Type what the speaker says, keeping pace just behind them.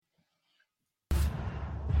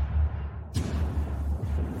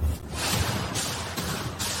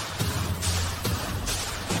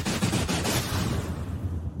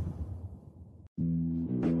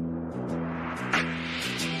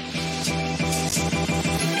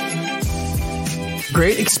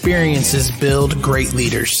Great experiences build great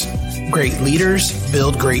leaders. Great leaders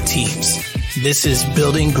build great teams. This is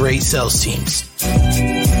Building Great Sales Teams.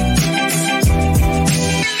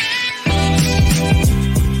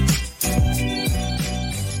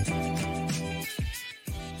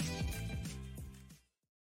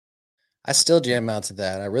 I still jam out to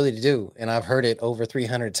that. I really do. And I've heard it over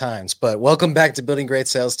 300 times. But welcome back to Building Great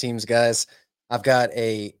Sales Teams, guys. I've got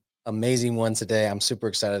a amazing one today. I'm super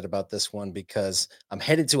excited about this one because I'm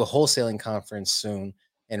headed to a wholesaling conference soon.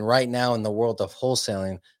 And right now in the world of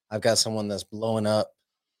wholesaling, I've got someone that's blowing up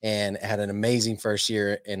and had an amazing first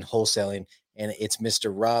year in wholesaling. And it's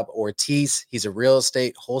Mr. Rob Ortiz. He's a real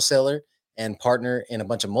estate wholesaler and partner in a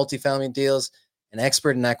bunch of multifamily deals, an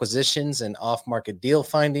expert in acquisitions and off-market deal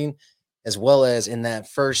finding, as well as in that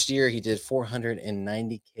first year, he did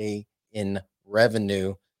 $490K in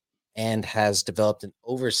revenue and has developed an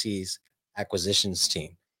overseas acquisitions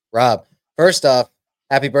team. Rob, first off,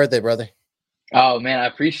 happy birthday, brother. Oh man, I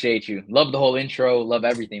appreciate you. Love the whole intro. Love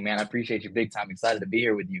everything, man. I appreciate you big time. Excited to be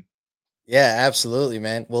here with you. Yeah, absolutely,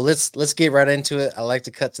 man. Well, let's get right into it. I like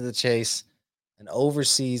to cut to the chase. An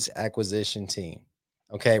overseas acquisition team.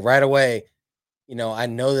 Okay, right away. I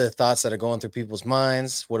know the thoughts that are going through people's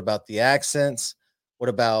minds. What about the accents? What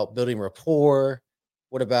about building rapport?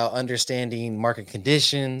 What about understanding market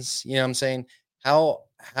conditions? You know what I'm saying? How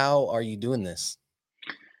are you doing this?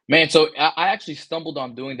 Man, so I actually stumbled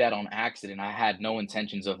on doing that on accident. I had no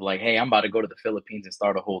intentions of like, hey, I'm about to go to the Philippines and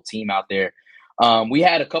start a whole team out there. We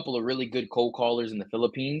had a couple of really good cold callers in the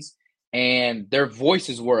Philippines, and their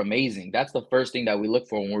voices were amazing. That's the first thing that we look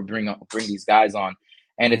for when we bring these guys on,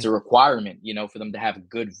 and it's Mhm. a requirement, for them to have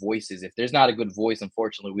good voices. If there's not a good voice,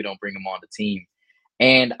 unfortunately, we don't bring them on the team.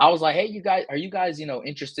 And I was like, hey, are you guys,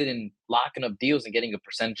 interested in locking up deals and getting a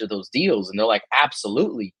percentage of those deals? And they're like,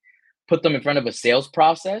 absolutely. Put them in front of a sales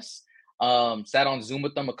process, sat on Zoom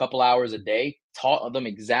with them a couple hours a day, taught them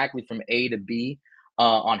exactly from A to B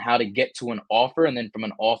on how to get to an offer and then from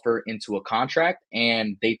an offer into a contract.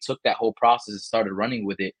 And they took that whole process and started running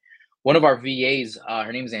with it. One of our VAs,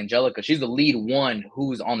 her name is Angelica. She's the lead one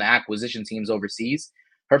who's on the acquisition teams overseas.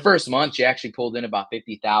 Her first month, she actually pulled in about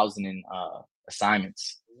 50,000 in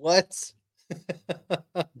assignments. What?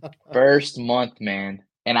 First month, man.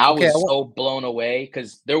 And I Okay, was so blown away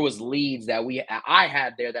because there was leads that I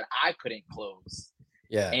had there that I couldn't close.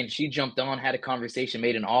 yeah. And she jumped on, had a conversation,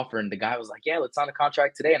 made an offer, and the guy was like, "Yeah, let's sign a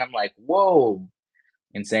contract today." And I'm like, "Whoa,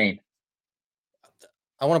 insane!"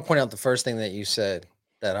 I want to point out the first thing that you said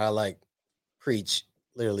that I like preach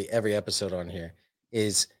literally every episode on here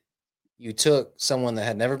is you took someone that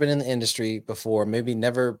had never been in the industry before, maybe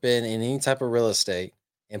never been in any type of real estate,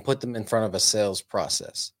 and put them in front of a sales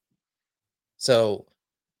process. So,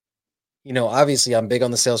 obviously I'm big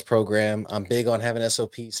on the sales program. I'm big on having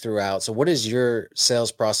SOPs throughout. So what does your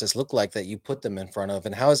sales process look like that you put them in front of,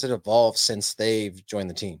 and how has it evolved since they've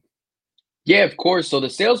joined the team? Yeah, of course. So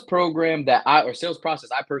the sales program or sales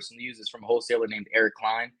process I personally use is from a wholesaler named Eric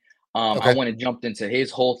Klein. I Okay. went and jumped into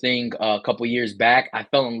his whole thing a couple years back. I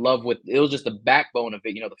fell in love with it. Was just the backbone of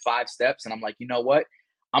it, the 5 steps. And I'm like, you know what?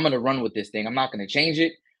 I'm gonna run with this thing. I'm not gonna change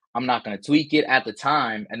it. I'm not gonna tweak it at the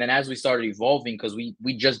time. And then as we started evolving, because we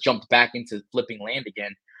just jumped back into flipping land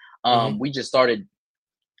again, Hmm. we just started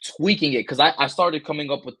tweaking it because I started coming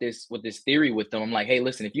up with this theory with them. I'm like, hey,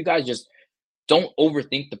 listen, if you guys just don't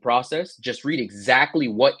overthink the process. Just read exactly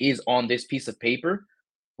what is on this piece of paper.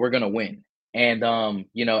 We're gonna win. And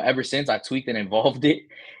ever since I tweaked and involved it,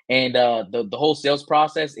 and the whole sales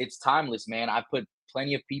process, it's timeless, man. I put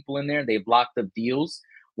plenty of people in there. They've locked up deals.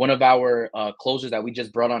 One of our closers that we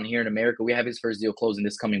just brought on here in America, we have his first deal closing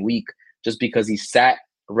this coming week, just because he sat,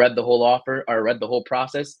 read the whole offer, or read the whole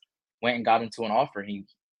process, went and got into an offer. He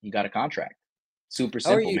got a contract. Super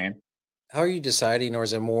How are simple, you man. how are you deciding, or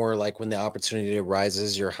is it more like when the opportunity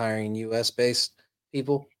arises, you're hiring US based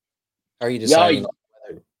people? How are you Yeah, deciding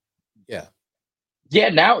whether, yeah. Yeah,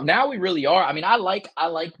 now we really are. I mean, I like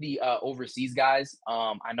the overseas guys.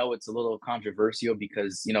 I know it's a little controversial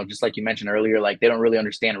because just like you mentioned earlier, like they don't really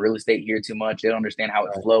understand real estate here too much. They don't understand how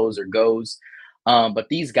it Right. flows or goes. But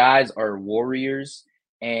these guys are warriors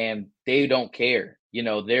and they don't care.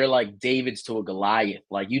 They're like David's to a Goliath.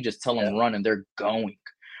 Like you just tell Yeah. them run and they're going.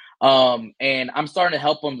 And I'm starting to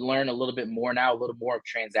help them learn a little bit more now, a little more of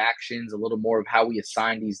transactions, a little more of how we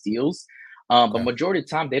assign these deals. But Okay. majority of the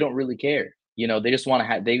time, they don't really care. They just want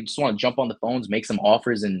to they just want to jump on the phones, make some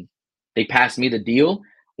offers, and they pass me the deal.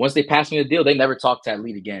 Once they pass me the deal, they never talk to that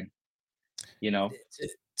lead again. You know,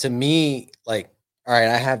 To me, like, all right,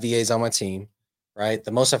 I have VAs on my team, right?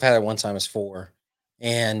 The most I've had at one time is four.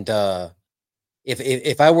 And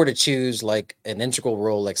if I were to choose like an integral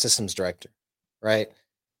role like systems director, right?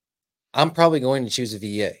 I'm probably going to choose a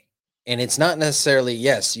VA. And it's not necessarily,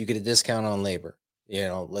 yes, you get a discount on labor.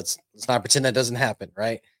 Let's not pretend that doesn't happen,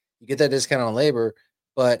 right? You get that discount on labor,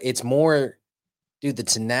 but it's more, dude, the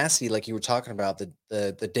tenacity, like you were talking about,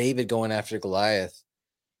 the David going after Goliath.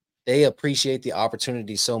 They appreciate the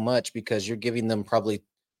opportunity so much because you're giving them probably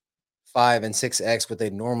 5 and 6x what they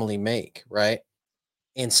normally make, right?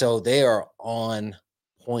 And so they are on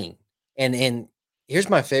point. And here's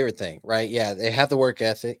my favorite thing, right? Yeah, they have the work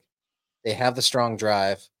ethic, they have the strong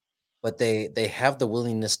drive, but they have the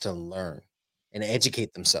willingness to learn and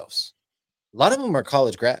educate themselves. A lot of them are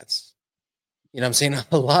college grads. You know what I'm saying?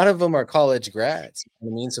 A lot of them are college grads. You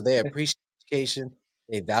know what I mean? So they appreciate education,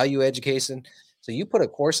 they value education. So you put a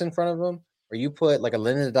course in front of them, or you put like a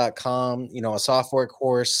lynda.com, a software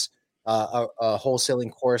course, a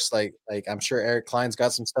wholesaling course, like I'm sure Eric Klein's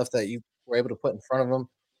got some stuff that you were able to put in front of them.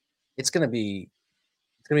 It's gonna be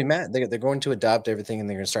it's gonna be mad. They're going to adopt everything and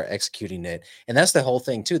they're gonna start executing it. And that's the whole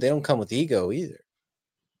thing too. They don't come with ego either.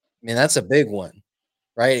 I mean, that's a big one,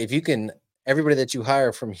 right? If you can everybody that you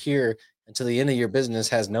hire from here until the end of your business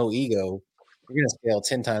has no ego, you're gonna scale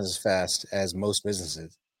 10 times as fast as most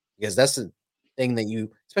businesses. Because that's the thing that you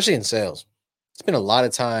especially in sales, spend a lot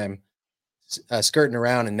of time skirting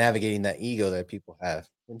around and navigating that ego that people have.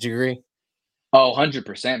 Would you agree? Oh,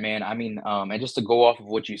 100%, man. I mean, and just to go off of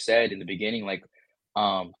what you said in the beginning, like,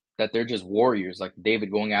 that they're just warriors, like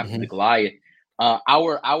David going after the Mhm. Goliath.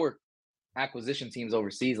 Our acquisition teams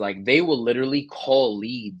overseas, like they will literally call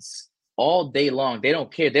leads all day long. They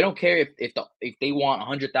don't care. They don't care if they want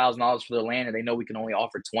 $100,000 for their land and they know we can only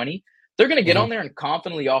offer 20. They're gonna get Mhm. on there and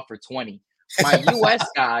confidently offer 20. My US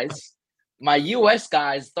guys, my US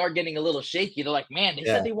guys start getting a little shaky. They're like, man, they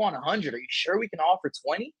said Yeah. they want 100. Are you sure we can offer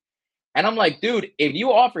 20? And I'm like, dude, if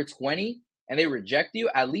you offer 20 and they reject you,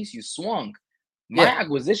 at least you swung. My Yeah.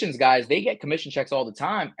 acquisitions guys, they get commission checks all the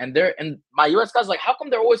time. And my US guys like, how come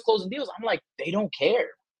they're always closing deals? I'm like, they don't care.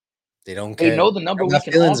 They don't They care. know the They number don't we got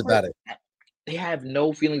can feelings offer. about it. They have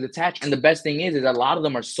no feelings attached. And the best thing is a lot of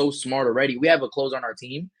them are so smart already. We have a closer on our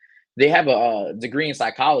team. They have a degree in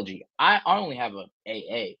psychology. I only have a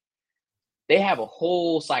AA. They have a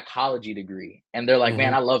whole psychology degree, and they're like,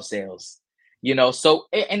 "Man, Mhm. I love sales." So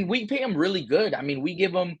and we pay them really good. I mean, we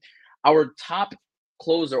give them our top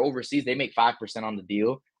closer overseas, they make 5% on the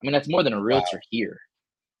deal. I mean, that's more than a Wow. realtor here,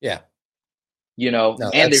 Yeah. No,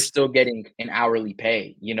 and they're that's still getting an hourly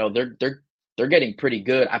pay. They're getting pretty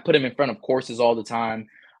good. I put them in front of courses all the time.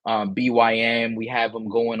 BYM, we have them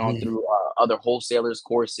going on mhm. through other wholesalers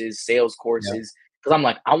courses, sales Yeah. courses, because I'm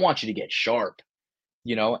like, I want you to get sharp.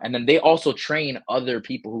 And then they also train other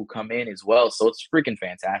people who come in as well. So it's freaking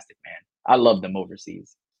fantastic, man. I love them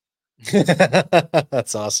overseas.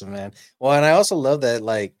 That's awesome, man. Well, and I also love that,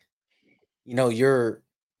 like, you know, you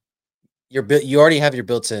already have your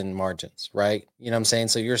built-in margins, right? You know what I'm saying?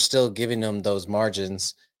 So you're still giving them those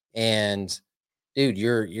margins, and dude,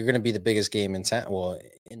 you're gonna be the biggest game in town, well,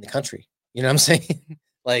 in the country. You know what I'm saying?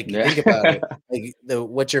 Like, Yeah. think about it. Like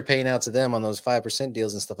what you're paying out to them on those 5%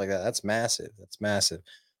 deals and stuff like that. That's massive. That's massive.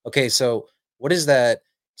 Okay, so what is that?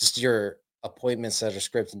 Just your appointment setter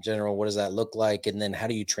script in general. What does that look like? And then how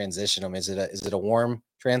do you transition them? Is it a warm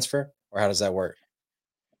transfer or how does that work?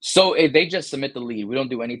 So if they just submit the lead, we don't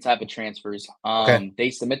do any type of transfers. Okay. They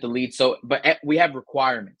submit the lead. So, but we have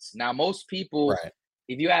requirements. Now, most people, Right.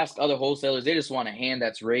 if you ask other wholesalers, they just want a hand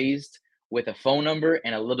that's raised with a phone number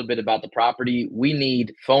and a little bit about the property. We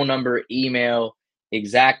need phone number, email,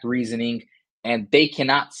 exact reasoning, and they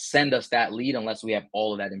cannot send us that lead unless we have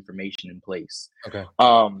all of that information in place. Okay.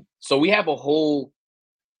 So we have a whole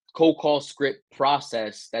cold call script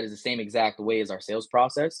process that is the same exact way as our sales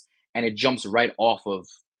process, and it jumps right off of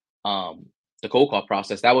um, the cold call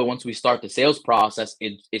process. That way, once we start the sales process,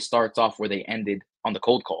 it starts off where they ended on the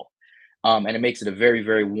cold call, and it makes it a very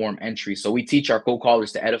very warm entry. So we teach our cold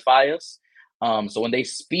callers to edify us. So when they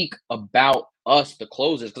speak about us, the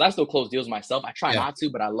closers, because I still close deals myself. I try Yeah. not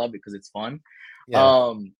to, but I love it because it's fun.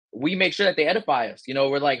 Yeah. We make sure that they edify us.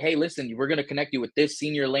 We're like, hey, listen, we're gonna connect you with this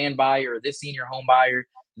senior land buyer or this senior home buyer.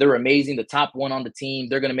 They're amazing, the top one on the team.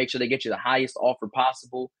 They're gonna make sure they get you the highest offer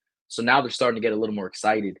possible. So now they're starting to get a little more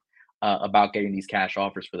excited about getting these cash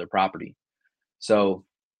offers for their property. So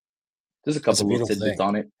there's a That's a couple little beautiful tidbits thing.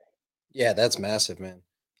 on it. Yeah, that's massive, man.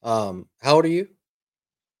 How old are you?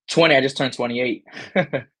 20, I just turned 28.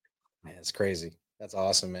 Man, it's crazy. That's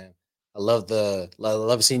awesome, man. I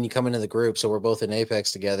love seeing you come into the group. So we're both in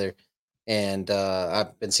Apex together, and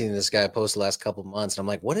I've been seeing this guy post the last couple months, and I'm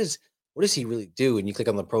like, what does he really do? And you click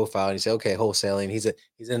on the profile, and you say, okay, wholesaling.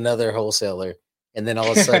 He's another wholesaler, and then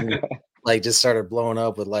all of a sudden like, just started blowing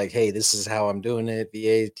up with like, "Hey, this is how I'm doing it,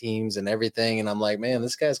 VA teams and everything." And I'm like, "Man,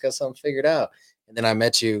 this guy's got something figured out." And then I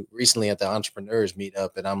met you recently at the entrepreneurs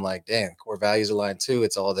meetup, and I'm like, "Damn, core values aligned too.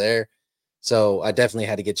 It's all there." So I definitely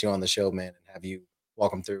had to get you on the show, man, and have you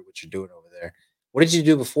walk them through what you're doing over there. What did you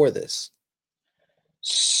do before this?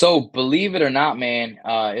 So believe it or not, man,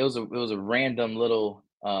 it was a random little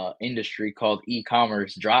industry called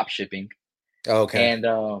e-commerce drop shipping. Oh, okay. And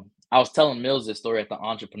I was telling Mills this story at the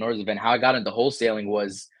entrepreneurs event. How I got into wholesaling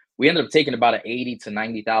was we ended up taking about an $80,000 to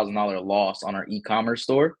 $90,000 loss on our e-commerce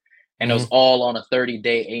store, and it was Mhm. all on a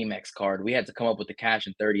 30-day Amex card. We had to come up with the cash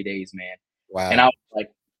in 30 days, man. And I Wow. was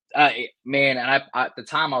like, man, and at the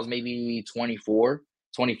time I was maybe 24,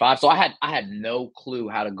 25. So I had no clue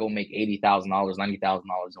how to go make $80,000,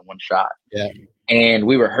 $90,000 in one shot. Yeah. And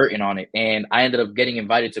we were hurting on it. And I ended up getting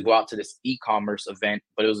invited to go out to this e-commerce event,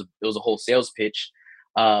 but it was a whole sales pitch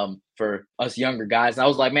for us younger guys. And I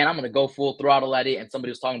was like, man, I'm gonna go full throttle at it. And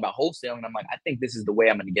somebody was talking about wholesaling. And I'm like, I think this is the way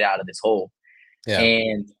I'm gonna get out of this hole. Yeah.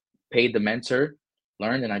 And paid the mentor,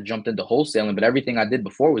 learned, and I jumped into wholesaling. But everything I did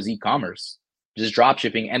before was e-commerce, just drop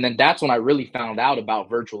shipping. And then that's when I really found out about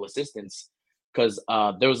virtual assistants because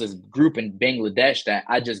there was this group in Bangladesh that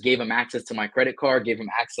I just gave them access to my credit card, gave them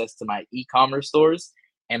access to my e-commerce stores,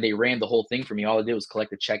 and they ran the whole thing for me. All I did was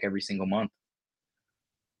collect a check every single month.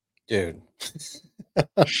 Dude. And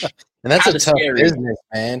that's a Kind of tough scary. business,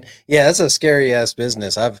 man. Yeah, that's a scary ass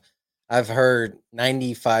business. I've heard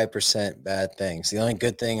 95% bad things. The only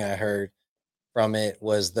good thing I heard from it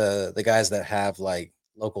was the guys that have like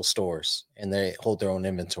local stores and they hold their own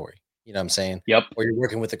inventory. You know what I'm saying? Yep. Or you're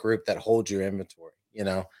working with a group that holds your inventory, you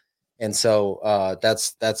know? And so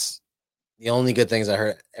that's the only good things I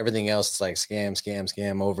heard. Everything else is like scam, scam,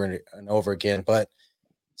 scam over and over again. But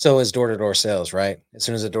so is door to door sales, right? As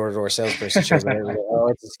soon as a door to door salesperson shows up, everybody, oh,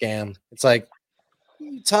 it's a scam. It's like, what are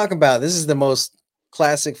you talking about? This is the most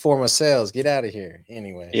classic form of sales. Get out of here.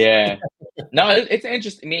 Anyways. Yeah. No, it's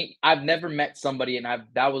interesting. I mean, I've never met somebody, and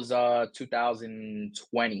I've that was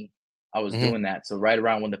 2020. I was Mhm. doing that, so right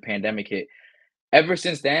around when the pandemic hit. Ever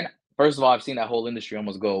since then, first of all, I've seen that whole industry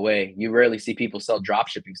almost go away. You rarely see people sell drop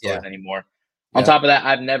shipping Yeah. stores anymore. On Yep. top of that,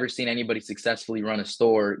 I've never seen anybody successfully run a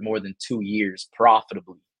store more than 2 years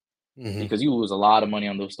profitably Mhm. because you lose a lot of money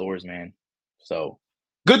on those stores, man. So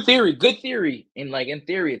good theory, good theory. In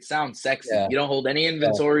theory, it sounds sexy. Yeah. You don't hold any Yeah.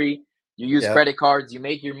 inventory, you use Yep. credit cards, you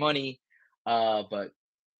make your money. But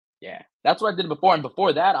yeah, that's what I did before. And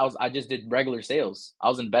before that, I just did regular sales. I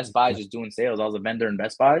was in Best Buy Yeah. just doing sales. I was a vendor in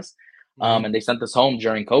Best Buys, Mhm. and they sent us home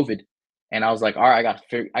during COVID, and I was like, all right, I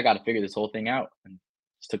got to figure this whole thing out, and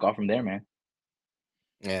just took off from there, man.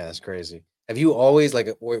 Yeah, that's crazy. Have you always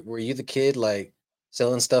like were you the kid like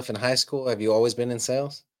selling stuff in high school? Have you always been in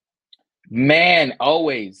sales? Man,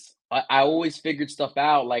 always. I always figured stuff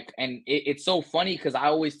out. Like, and it's so funny because I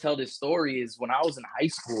always tell this story is when I was in high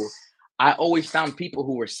school, I always found people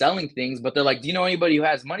who were selling things, but they're like, do you know anybody who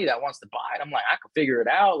has money that wants to buy it? I'm like, I could figure it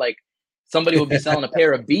out. Like, somebody would be selling a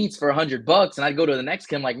pair of Beats for $100, and I'd go to the next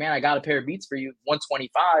kid, I'm like, man, I got a pair of Beats for you,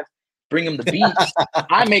 125. Bring him the Beats.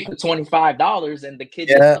 I make the $25, and the kid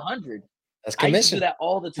gets Yeah, the 100. that's I used to do commission. that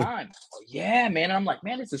all the time. Yeah, man. And I'm like,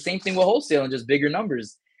 man, it's the same thing with wholesaling, just bigger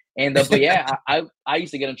numbers. And but yeah, I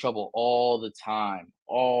used to get in trouble all the time.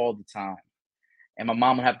 And my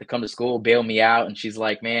mom would have to come to school, bail me out, and she's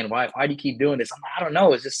like, "Man, why do you keep doing this?" I'm like, "I don't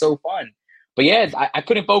know, it's just so fun." But yeah, I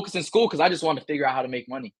couldn't focus in school because I just wanted to figure out how to make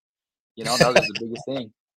money. You know, that was the biggest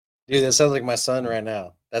thing. Dude, that sounds like my son right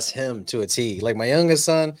now. That's him to a T. Like my youngest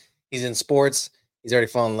son, he's in sports. He's already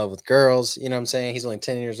fallen in love with girls. You know what I'm saying? He's only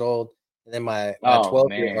 10 years old. And then my Oh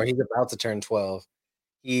 12 year or man. he's about to turn 12.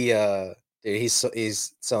 He dude,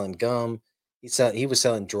 he's selling gum. He was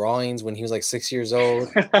selling drawings when he was like 6 years old.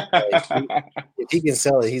 Like if he can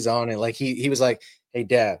sell it, he's on it. Like he was like, "Hey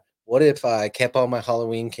dad, what if I kept all my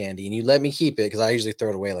Halloween candy and you let me keep it? Because I usually throw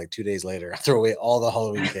it away like 2 days later. I throw away all the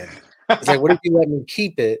Halloween candy. He's like, what if you let me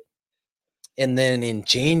keep it? And then in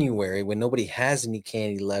January, when nobody has any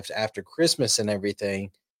candy left after Christmas and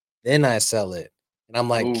everything, then I sell it." And I'm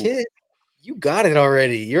like, Ooh, "Kid, you got it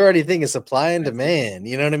already. You're already thinking supply and that's it. demand."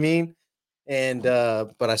 You know what I mean? And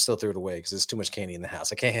but I still threw it away because there's too much candy in the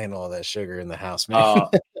house. I can't handle all that sugar in the house, man. Uh,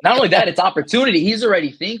 Not only that, it's opportunity. He's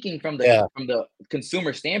already thinking Yeah, from the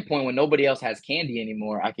consumer standpoint. When nobody else has candy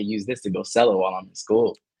anymore, I could use this to go sell it while I'm in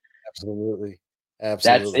school. absolutely. That's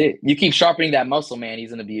Absolutely. it. You keep sharpening that muscle, man.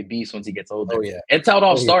 He's gonna be a beast once he gets Oh older. yeah. It's how it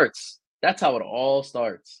all Oh yeah. starts. That's how it all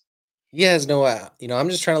starts. He has no I'm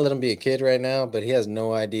just trying to let him be a kid right now, but he has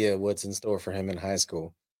no idea what's in store for him in high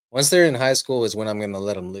school. Once they're in high school is when I'm gonna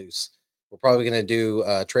let him loose. We're probably gonna do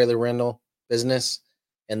trailer rental business,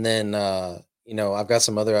 and then I've got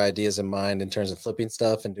some other ideas in mind in terms of flipping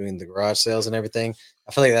stuff and doing the garage sales and everything.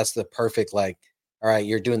 I feel like that's the perfect, like, all right,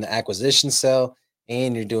 you're doing the acquisition sale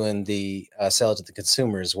and you're doing the sell to the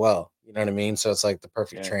consumer as well. You know what I mean? So it's like the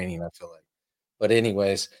perfect Yeah. training, I feel like. But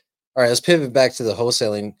anyways, all right, let's pivot back to the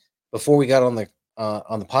wholesaling. Before we got on the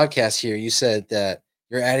podcast here, you said that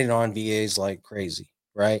you're adding on VAs like crazy,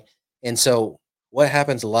 right? And so what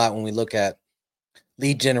happens a lot when we look at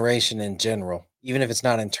lead generation in general, even if it's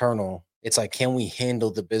not internal, it's like, can we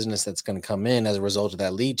handle the business that's going to come in as a result of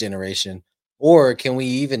that lead generation? Or do we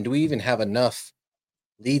even have enough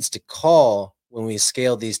leads to call when we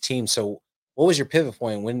scale these teams? So what was your pivot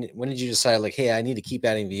point? When did you decide like, hey, I need to keep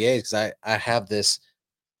adding VAs because I have this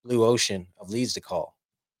blue ocean of leads to call?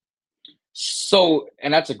 So,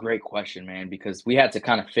 and that's a great question, man, because we had to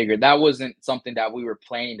kind of figure that wasn't something that we were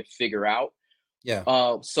planning to figure out. Yeah.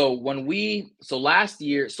 So last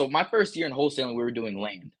year, so my first year in wholesaling, we were doing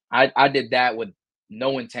land. I did that with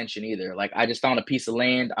no intention either. Like I just found a piece of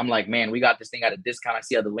land. I'm like, man, we got this thing at a discount. I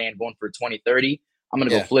see how the land going for 20, 30. I'm gonna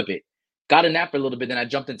go Yeah. flip it. Got in that for a little bit, then I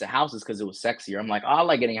jumped into houses because it was sexier. I'm like, oh, I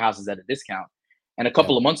like getting houses at a discount. And a Yeah.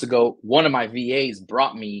 couple of months ago, one of my VAs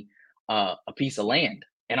brought me a piece of land.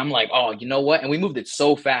 And I'm like, oh, you know what? And we moved it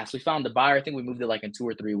so fast. We found the buyer. I think we moved it like in 2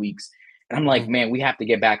 or 3 weeks. And I'm like, Mhm. man, we have to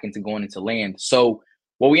get back into going into land. So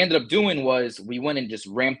what we ended up doing was we went and just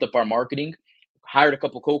ramped up our marketing, hired a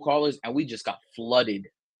couple cold callers, and we just got flooded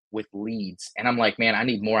with leads. And I'm like, man, I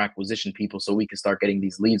need more acquisition people so we can start getting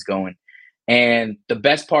these leads going. And the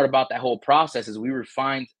best part about that whole process is we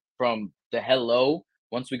refined from the hello,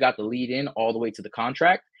 once we got the lead in, all the way to the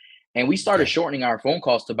contract. And we started Okay. shortening our phone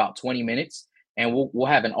calls to about 20 minutes. And we'll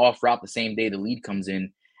have an off route the same day the lead comes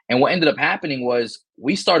in. And what ended up happening was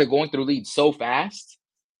we started going through leads so fast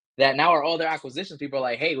that now our other acquisitions people are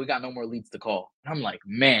like, hey, we got no more leads to call. And I'm like,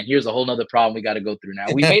 man, here's a whole nother problem we got to go through now.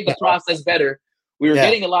 We made the process better. We were Yeah.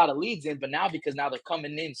 getting a lot of leads in, but now because now they're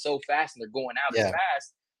coming in so fast and they're going out as Yeah.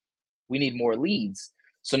 fast, we need more leads.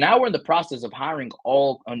 So now we're in the process of hiring a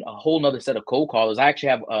whole nother set of cold callers. I actually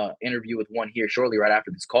have an interview with one here shortly right after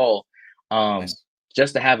this call, um, Nice.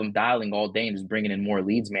 just to have them dialing all day and just bringing in more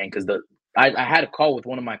leads, man. Because I had a call with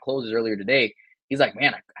one of my closers earlier today. He's like,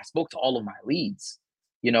 man, I spoke to all of my leads.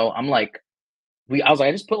 I'm like, I was like,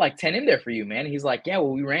 I just put like 10 in there for you, man. He's like, yeah,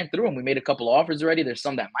 well, we ran through them. We made a couple offers already. There's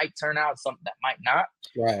some that might turn out, some that might not.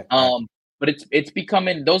 Right. Right. Um, but it's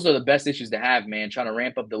becoming those are the best issues to have, man. Trying to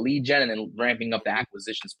ramp up the lead gen and then ramping up the Mhm.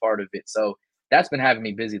 acquisitions part of it. So that's been having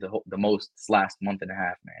me busy the most this last month and a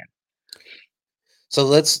half, man. So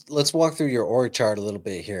let's walk through your org chart a little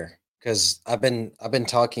bit here because I've been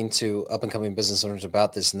talking to up and coming business owners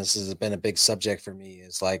about this, and this has been a big subject for me.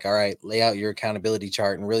 It's like, all right, lay out your accountability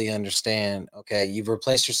chart and really understand. Okay, you've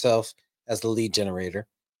replaced yourself as the lead generator.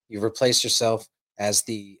 You've replaced yourself as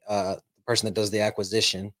the person that does the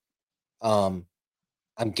acquisition. Um,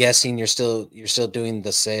 I'm guessing you're still doing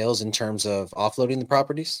the sales in terms of offloading the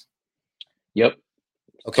properties. Yep.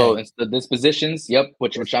 So Okay. it's the dispositions, yep,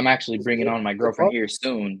 which I'm actually bringing Disposition on my so girlfriend far? here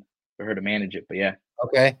soon for her to manage it. But yeah.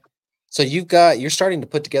 Okay. So you're starting to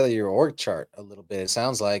put together your org chart a little bit, it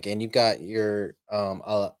sounds like, and you've got your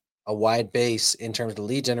a wide base in terms of the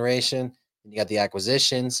lead generation, and you got the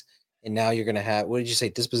acquisitions, and now you're gonna have, what did you say,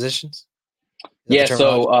 dispositions? Is that the Yeah,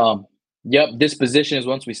 terminology? yep, disposition is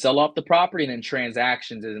once we sell off the property, and then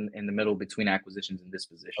transactions is in the middle between acquisitions and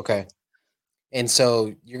dispositions. Okay. And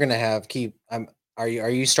so you're gonna have keep are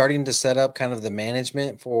you starting to set up kind of the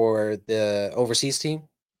management for the overseas team?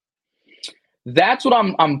 That's what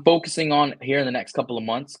I'm focusing on here in the next couple of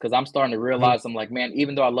months because I'm starting to Mhm. realize I'm like, man,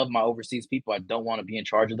 even though I love my overseas people, I don't want to be in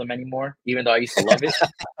charge of them anymore. Even though I used to love it,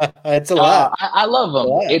 It's a lot. I love A them.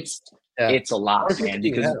 lot. Yeah. It's a How lot, many people man. do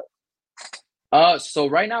you have? Because so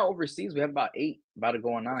right now overseas we have about 8, about to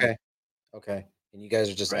go on 9. Okay. Okay. And you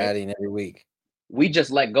guys are just Right? adding every week. We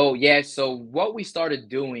just let go. Yeah. So what we started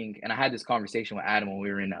doing, and I had this conversation with Adam when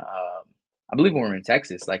we were in, I believe when we were in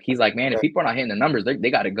Texas. Like he's like, man, if Okay. people are not hitting the numbers,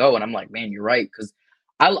 they got to go. And I'm like, man, you're right, because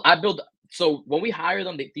I build. So when we hire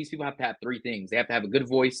them, these people have to have 3 things. They have to have a good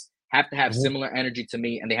voice, have to have Mhm. similar energy to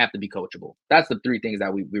me, and they have to be coachable. That's the 3 things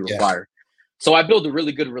that we Yeah. require. So I build a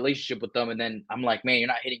really good relationship with them, and then I'm like, man, you're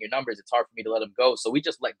not hitting your numbers. It's hard for me to let them go. So we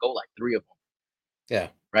just let go like 3 of them, Yeah.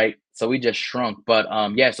 right? So we just shrunk. But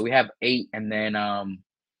yeah, so we have 8, and then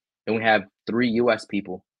we have 3 US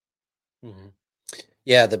people. Mhm.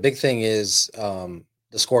 Yeah, the big thing is,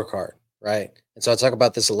 the scorecard, right? And so I talk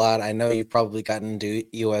about this a lot. I know you've probably gotten into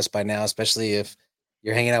EOS by now, especially if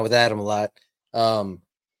you're hanging out with Adam a lot. Um,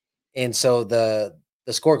 and so the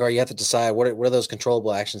scorecard, you have to decide what are those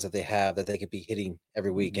controllable actions that they have that they could be hitting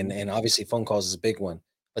every week, and Mhm. obviously phone calls is a big one,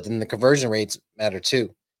 but then the conversion rates matter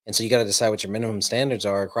too. And so you got to decide what your minimum standards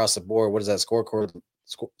are across the board. What does that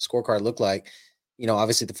scorecard look like?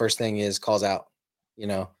 Obviously the first thing is calls out. You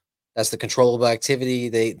know, that's the controllable activity.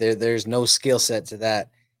 There's no skill set to that.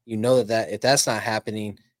 That if that's not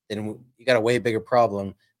happening, then you got a way bigger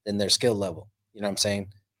problem than their skill level. You know what I'm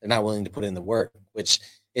saying? They're not willing to put in the work, which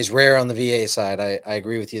is rare on the VA side. I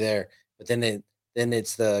agree with you there. But then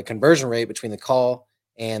it's the conversion rate between the call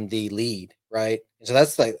and the lead, right? And so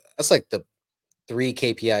that's like the three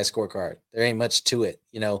KPI scorecard. There ain't much to it,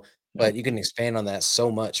 Yep. but you can expand on that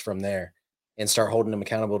so much from there and start holding them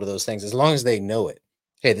accountable to those things as long as they know it.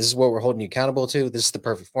 Hey, this is what we're holding you accountable to. This is the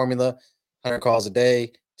perfect formula. 100 calls a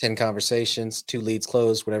day, 10 conversations, 2 leads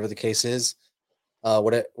closed, whatever the case is,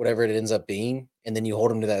 whatever it ends up being. And then you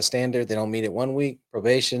hold them to that standard. They don't meet it 1 week,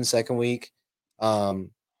 probation, second week,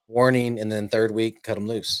 um, warning, and then third week, cut them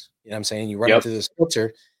loose. You know what I'm saying? You run them Yep. through this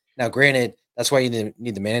filter. Now, granted, that's why you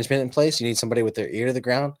need the management in place. You need somebody with their ear to the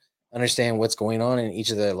ground, understand what's going on in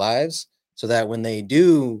each of their lives, so that when they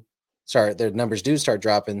do start, their numbers do start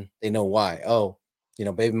dropping, they know why. Oh,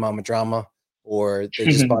 baby mama drama, or they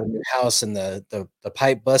just bought a new house and the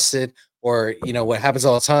pipe busted, or what happens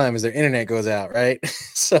all the time is their internet goes out, right?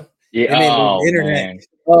 So they Yeah. may lose Oh internet. man.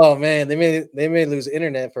 Oh man, they may lose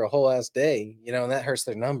internet for a whole ass day, and that hurts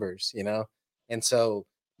their numbers. And so,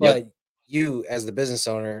 Yep. but you as the business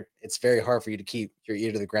owner, it's very hard for you to keep your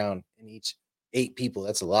ear to the ground in each 8 people.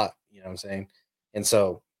 That's a lot, you know what I'm saying? And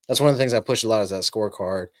so that's one of the things I push a lot is that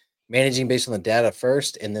scorecard, managing based on the data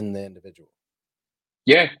first and then the individual.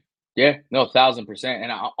 Yeah. Yeah. No, 1000%.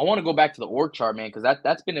 And I want to go back to the org chart, man, because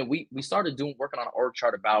that's been we started doing working on an org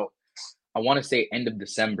chart about, I want to say, end of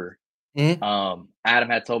December. Mhm. Adam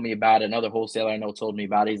had told me about it. Another wholesaler I know told me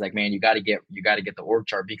about it. He's like, man, you got to get the org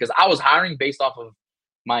chart, because I was hiring based off of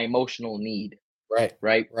my emotional need, Right.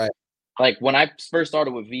 right? Right. Like when I first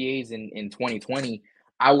started with VAs in 2020,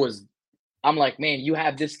 I was I'm like, man, you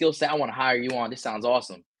have this skill set. I want to hire you on. This sounds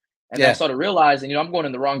awesome. And then I Yeah. started realizing, I'm going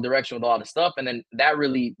in the wrong direction with a lot of stuff. And then that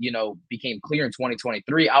really, became clear in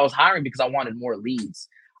 2023. I was hiring because I wanted more leads.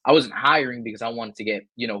 I wasn't hiring because I wanted to get,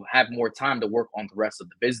 have more time to work on the rest of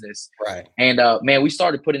the business. Right. And man, we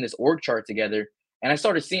started putting this org chart together, and I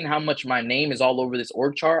started seeing how much my name is all over this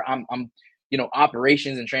org chart. I'm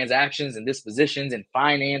operations and transactions and dispositions and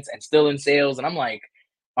finance and still in sales. And I'm like,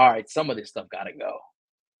 all right, some of this stuff gotta go,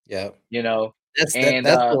 Yeah. you know? That's And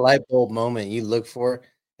that's the light bulb moment you look for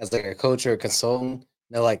as like a coach or a consultant.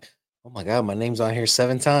 They're like, "Oh my god, my name's on here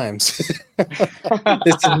 7 times.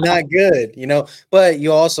 This is not good." But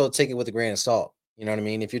you also take it with a grain of salt. You know what I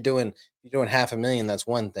mean? If you're doing half a million, that's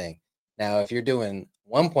one thing. Now, if you're doing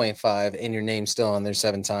 1.5 and your name's still on there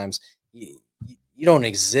 7 times, you don't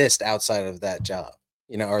exist outside of that job,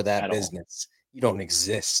 or that at all. business. You don't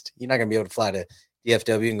exist. You're not gonna be able to fly to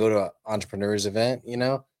DFW and go to an entrepreneur's event. You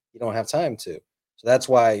don't have time to. So that's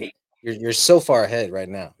why you're so far ahead right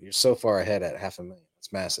now. You're so far ahead at half a million.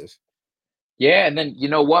 It's massive. Yeah, and then you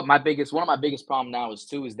know what? One of my biggest problem now is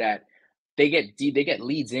that they get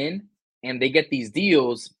leads in, and they get these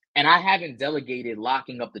deals, and I haven't delegated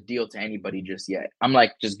locking up the deal to anybody just yet. I'm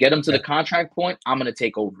like, just get them to Okay. the contract point. I'm gonna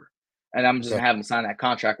take over, and I'm just Okay. gonna have them sign that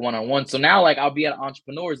contract one on one. So now, like, I'll be at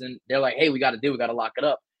entrepreneurs, and they're like, "Hey, we got to lock it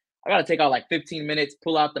up." I got to take out like 15 minutes,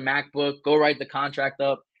 pull out the MacBook, go write the contract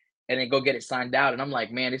up, and then go get it signed out. And I'm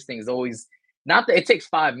like, man, this thing is always not that it takes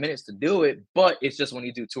 5 minutes to do it, but it's just when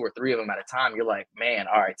you do two or three of them at a time, you're like, man,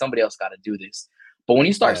 all right, somebody else got to do this. But when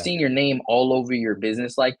you start Yeah. seeing your name all over your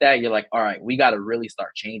business like that, you're like, all right, we got to really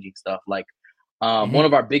start changing stuff. Like, Hmm. one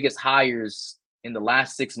of our biggest hires in the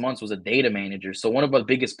last 6 months was a data manager. So one of the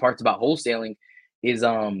biggest parts about wholesaling is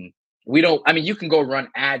we don't. I mean, you can go run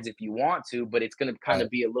ads if you want to, but it's going to kind Right.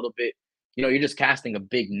 of be a little bit. You're just casting a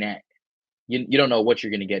big net. You don't know what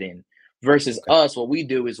you're going to get in. Versus Okay. us, what we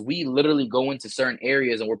do is we literally go into certain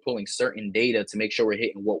areas and we're pulling certain data to make sure we're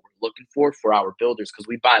hitting what we're looking for our builders, because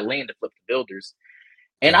we buy land to flip to builders.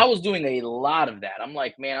 And Okay. I was doing a lot of that. I'm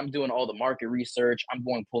like, man, I'm doing all the market research. I'm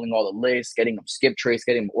going pulling all the lists, getting them skip trace,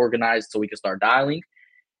 getting them organized so we can start dialing.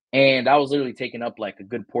 And I was literally taking up like a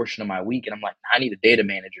good portion of my week. And I'm like, I need a data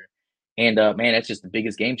manager. And man, that's just the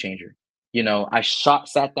biggest game changer. I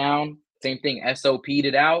sat down, same thing, SOP'd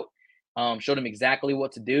it out, showed them exactly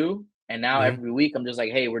what to do. And now Hmm. every week I'm just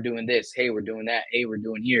like, hey, we're doing this. Hey, we're doing that. Hey, we're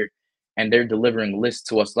doing here. And they're delivering lists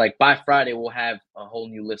to us. Like by Friday, we'll have a whole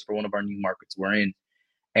new list for one of our new markets we're in.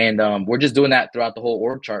 And we're just doing that throughout the whole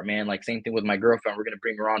org chart, man. Like same thing with my girlfriend. We're gonna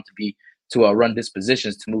bring her on to run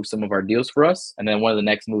dispositions to move some of our deals for us. And then one of the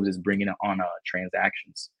next moves is bringing it on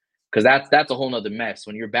transactions, because that's a whole nother mess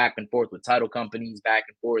when you're back and forth with title companies, back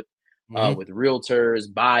and forth Hmm. with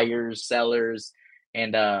realtors, buyers, sellers,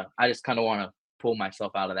 and I just kind of want to pull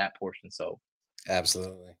myself out of that portion. So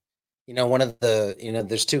Absolutely. One of the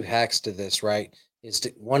there's two hacks to this, right?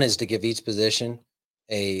 One is to give each position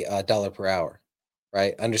a dollar per hour,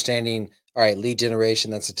 right? Understanding, all right, lead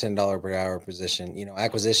generation, that's a $10 per hour position.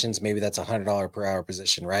 Acquisitions, maybe that's $100 per hour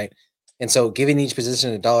position, right? And so giving each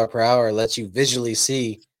position a dollar per hour lets you visually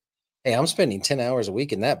see, hey, I'm spending 10 hours a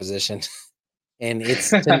week in that position and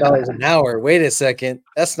it's $10 an hour. Wait a second,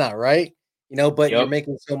 that's not right. But you're yep.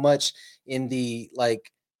 making so much in the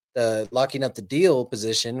locking up the deal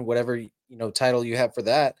position, whatever title you have for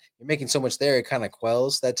that. You're making so much there, it kind of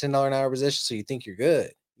quells that $10 an hour position, so you think you're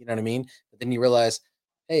good. You know what I mean? But then you realize,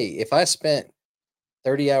 hey, if I spent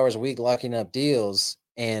 30 hours a week locking up deals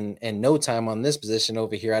and no time on this position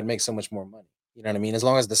over here, I'd make so much more money. You know what I mean? As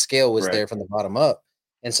long as the scale was Right. there from the bottom up.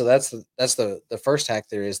 And so that's the first hack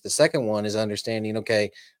there is. The second one is understanding,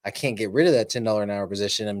 okay, I can't get rid of that $10 an hour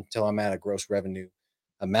position until I'm at a gross revenue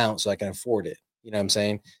amount so I can afford it. You know what I'm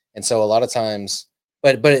saying? And so a lot of times,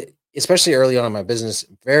 but especially early on in my business,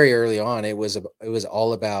 very early on, it was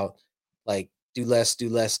all about like do less, do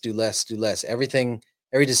less, do less, do less. Every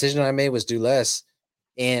decision I made was do less,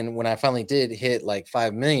 and when I finally did hit like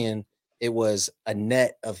 5 million, it was a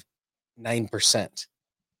net of 9%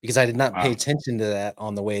 because I did not pay Wow. attention to that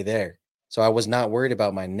on the way there. So I was not worried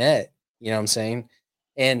about my net, you know what I'm saying?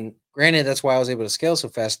 And granted, that's why I was able to scale so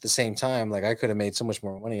fast at the same time. Like I could have made so much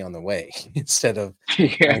more money on the way instead of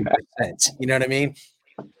Yeah. 9%. You know what I mean?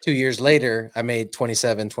 2 years later, I made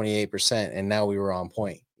 27, 28%, and now we were on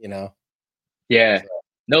point. Yeah. So,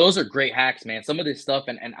 No, those are great hacks, man. Some of this stuff,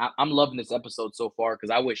 and I'm loving this episode so far because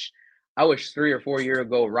I wish 3 or 4 years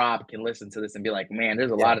ago Rob can listen to this and be like, man,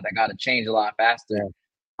 there's a yeah, lot of that got to change a lot faster. yeah,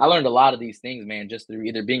 I learned a lot of these things, man, just through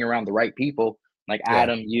either being around the right people, like yeah,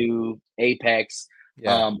 Adam, you, Apex,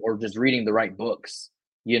 yeah. or just reading the right books.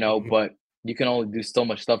 Mhm. But you can only do so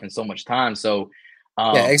much stuff in so much time. So, Yeah,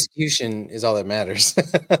 um, execution is all that matters.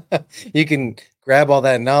 You can grab all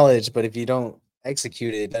that knowledge, but if you don't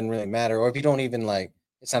execute it, it doesn't really matter. Or if you don't even like,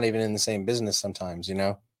 it's not even in the same business sometimes.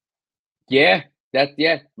 yeah,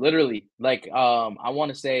 yeah, literally. Like, I want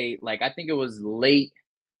to say, like, I think it was late.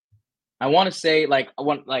 I want to say, like, I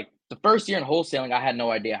want like the first year in wholesaling, I had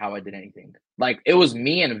no idea how I did anything. Like, it was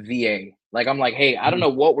me and a VA. Like, I'm like, hey, I don't Mhm. know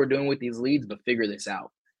what we're doing with these leads, but figure this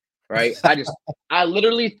out. Right? I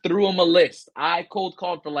literally threw him a list. I cold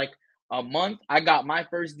called for like a month. I got my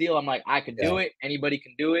first deal. I'm like, I could Yeah. do it. Anybody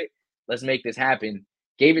can do it. Let's make this happen.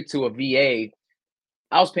 Gave it to a VA.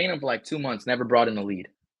 I was paying him for like 2 months, never brought in a lead.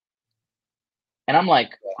 And I'm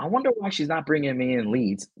like, I wonder why she's not bringing me in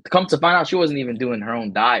leads. Come to find out, she wasn't even doing her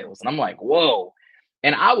own dials. And I'm like, whoa.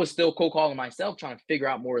 And I was still cold calling myself, trying to figure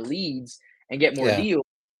out more leads and get more Yeah. deals.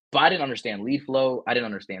 But I didn't understand lead flow. I didn't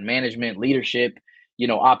understand management, leadership,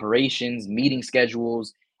 operations, meeting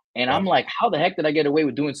schedules. And Yeah. I'm like, how the heck did I get away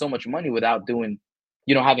with doing so much money without doing,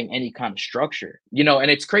 having any kind of structure? And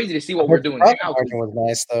it's crazy to see I what bet we're the doing profit now because margin was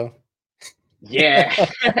nice though. yeah,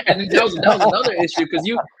 and then that was another issue because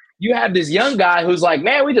you have this young guy who's like,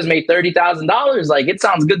 man, we just made $30,000. Like, it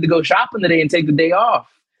sounds good to go shopping today and take the day off.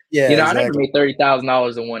 Yeah, I never exactly. made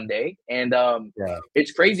 $30,000 in one day, and Yeah.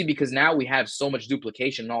 it's crazy because now we have so much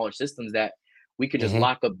duplication in all our systems that we could just Mhm.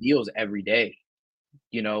 lock up deals every day.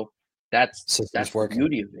 You know, that's System's that's the working.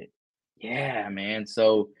 beauty of it. Yeah, man.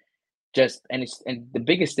 So and the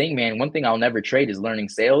biggest thing, man, one thing I'll never trade is learning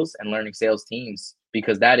sales and learning sales teams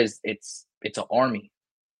because it's an army.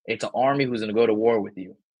 It's an army who's gonna go to war with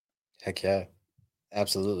you. Heck yeah.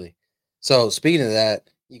 Absolutely. So speaking of that,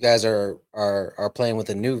 you guys are playing with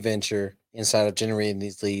a new venture inside of generating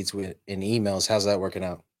these leads with in emails. How's that working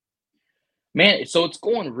out? Man, so it's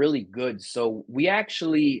going really good. So we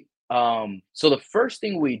actually so the first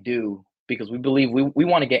thing we do, because we believe we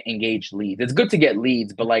want to get engaged leads. It's good to get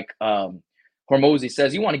leads, but like Hormozy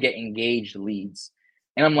says, you want to get engaged leads.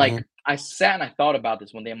 And I'm Mhm. like, I sat and I thought about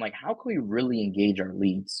this one day. I'm like, how can we really engage our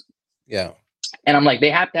leads? Yeah. And I'm like, they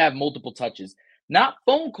have to have multiple touches, not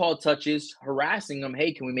phone call touches, harassing them.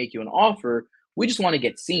 Hey, can we make you an offer? We just want to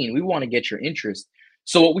get seen. We want to get your interest.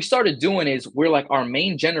 So what we started doing is we're like, our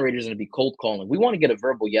main generator is going to be cold calling. We want to get a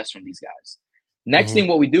verbal yes from these guys. Next Mhm. thing,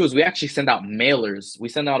 what we do is we actually send out mailers. We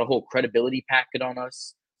send out a whole credibility packet on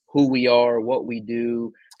us, who we are, what we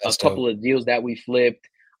do, a That's dope. couple of deals that we flipped.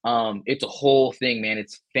 It's a whole thing, man.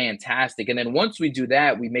 It's fantastic. And then once we do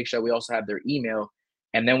that, we make sure we also have their email,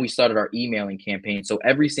 and then we started our emailing campaign. So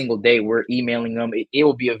every single day we're emailing them. It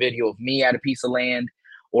will be a video of me at a piece of land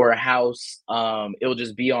or a house. It'll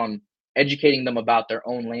just be on educating them about their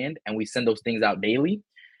own land. And we send those things out daily.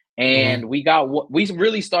 Mhm. And we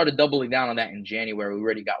really started doubling down on that in January. We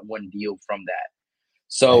already got one deal from that.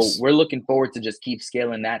 So Nice. we're looking forward to just keep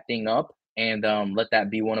scaling that thing up. and let that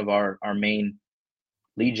be one of our main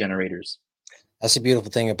lead generators. That's the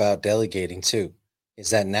beautiful thing about delegating too, is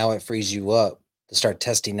that now it frees you up to start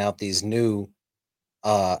testing out these new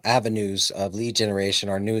avenues of lead generation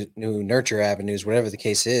or new nurture avenues, whatever the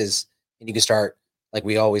case is, and you can start like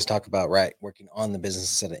we always talk about, right? Working on the business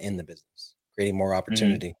instead of in the business, creating more Hmm.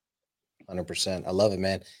 opportunity. 100%. I love it,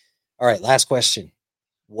 man. All right, last question.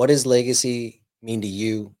 What does legacy mean to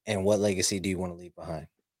you, and what legacy do you want to leave behind?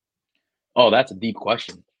 Oh, that's a deep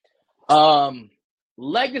question. Um,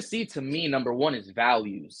 Legacy to me, number one is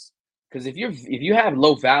values. Because if you have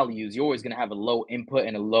low values, you're always gonna have a low input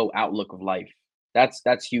and a low outlook of life. That's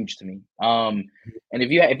huge to me. And if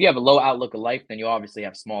you have a low outlook of life, then you obviously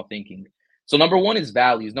have small thinking. So number one is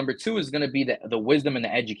values. Number two is gonna be the wisdom and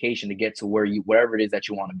the education to get to wherever it is that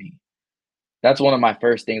you want to be. That's one of my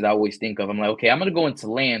first things I always think of. I'm like, okay, I'm gonna go into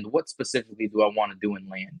land. What specifically do I want to do in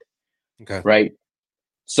land? Okay. Right.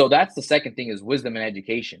 So that's the second thing is wisdom and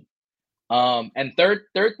education. And third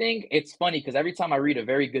thing, it's funny because every time I read a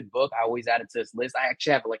very good book, I always add it to this list. I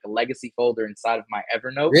actually have like a legacy folder inside of my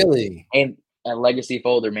Evernote, Really? and a legacy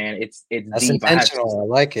folder, man. It's That's deep. I have intentional. I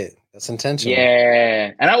like it. That's intentional.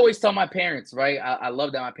 yeah, and I always tell my parents, right? I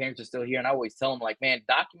love that my parents are still here, and I always tell them like, man,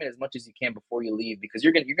 document as much as you can before you leave because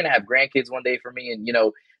you're gonna have grandkids one day for me, and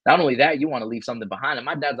not only that, you want to leave something behind. And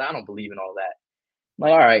my dad's, I don't believe in all that. I'm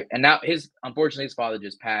like, all right. And now unfortunately, his father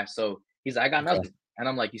just passed. So he's like, I got Okay. nothing. And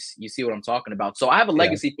I'm like, you see what I'm talking about. So I have a Yeah.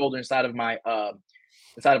 legacy folder inside of my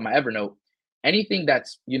Evernote. Anything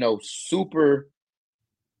that's, super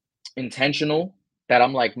intentional that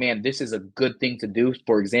I'm like, man, this is a good thing to do.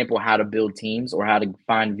 For example, how to build teams or how to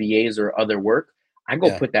find VAs or other work. I go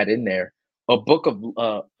Yeah. put that in there. A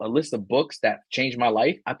list of books that changed my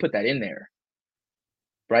life. I put that in there,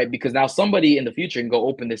 right? Because now somebody in the future can go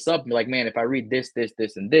open this up and be like, man, if I read this,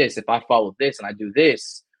 and this, if I follow this and I do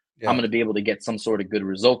this, I'm Yeah. going to be able to get some sort of good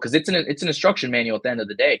result because it's an instruction manual at the end of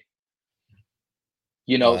the day.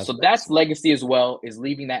 No, that's So that's awesome. legacy as well, is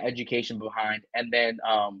leaving that education behind. And then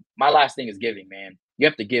my last thing is giving, man. You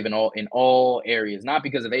have to give in all areas, not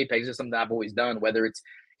because of Apex. It's just something I've always done, whether it's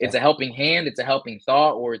Okay. a helping hand, it's a helping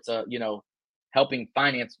thought, or it's a helping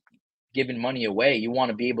finance, giving money away. You want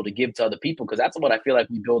to be able to give to other people because that's what I feel like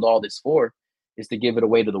we build all this for, is to give it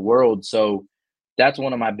away to the world. So that's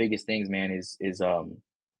one of my biggest things, man, is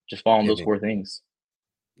just following those Giving. four things.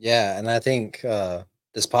 Yeah, and I think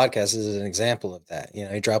this podcast is an example of that. You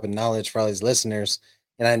know, you're dropping knowledge for all these listeners,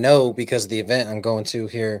 and I know because of the event I'm going to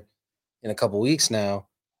here in a couple weeks now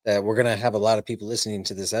that we're gonna have a lot of people listening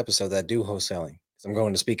to this episode that do wholesaling. 'Cause I'm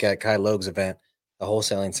going to speak at Kai Logue's event, the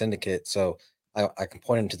wholesaling syndicate. So I can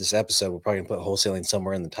point them to this episode. We're probably gonna put wholesaling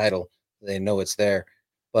somewhere in the title so they know it's there.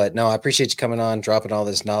 But no, I appreciate you coming on, dropping all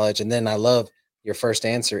this knowledge, and then I love your first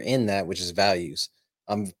answer in that, which is values.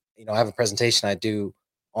 I have a presentation I do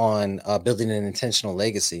on building an intentional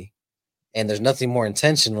legacy, and there's nothing more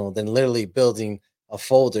intentional than literally building a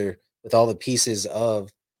folder with all the pieces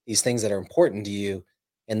of these things that are important to you.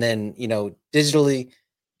 And then, digitally,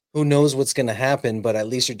 who knows what's going to happen, but at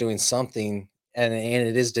least you're doing something. And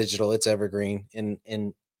it is digital, it's evergreen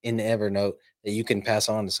in Evernote that you can pass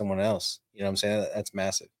on to someone else. You know what I'm saying? That's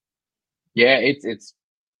massive. Yeah,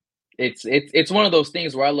 it's one of those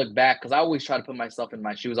things where I look back because I always try to put myself in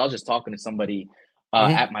my shoes. I was just talking to somebody Hmm.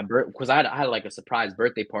 at my birth because I had like a surprise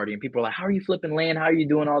birthday party, and people are like, "How are you flipping land? How are you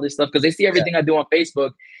doing all this stuff?" Because they see Yeah. everything I do on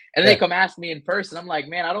Facebook, and then they Yeah. come ask me in person. I'm like,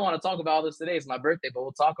 "Man, I don't want to talk about all this today. It's my birthday, but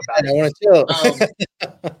we'll talk about And I it." want to Um,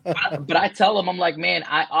 chill. but I tell them, I'm like, man,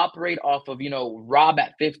 I operate off of, Rob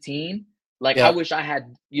at 15. Like, I Yeah. wish I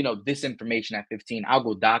had, this information at 15. I'll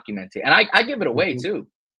go document it. And I give it away Mhm. too.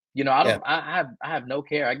 I Yeah. don't, I have no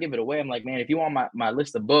care. I give it away. I'm like, man, if you want my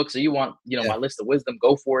list of books or you want, Yeah. my list of wisdom,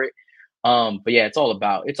 go for it. But yeah, it's all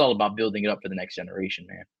about building it up for the next generation,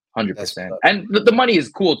 man. That's what's 100%. up. And the money is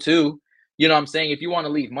cool too. You know what I'm saying? If you want to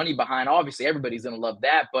leave money behind, obviously everybody's going to love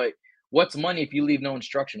that. But what's money if you leave no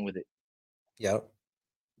instruction with it? Yep.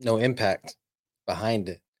 No impact behind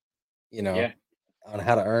it, you know, Yeah. on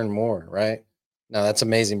how to earn more, right? No, that's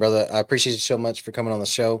amazing, brother. I appreciate you so much for coming on the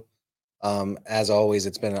show. As always,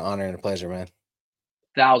 it's been an honor and a pleasure, man.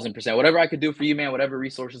 1,000%. Whatever I could do for you, man, whatever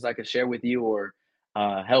resources I could share with you or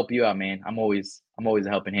help you out, man. I'm always a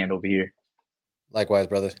helping hand over here. Likewise,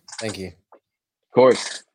 brother. Thank you. Of course.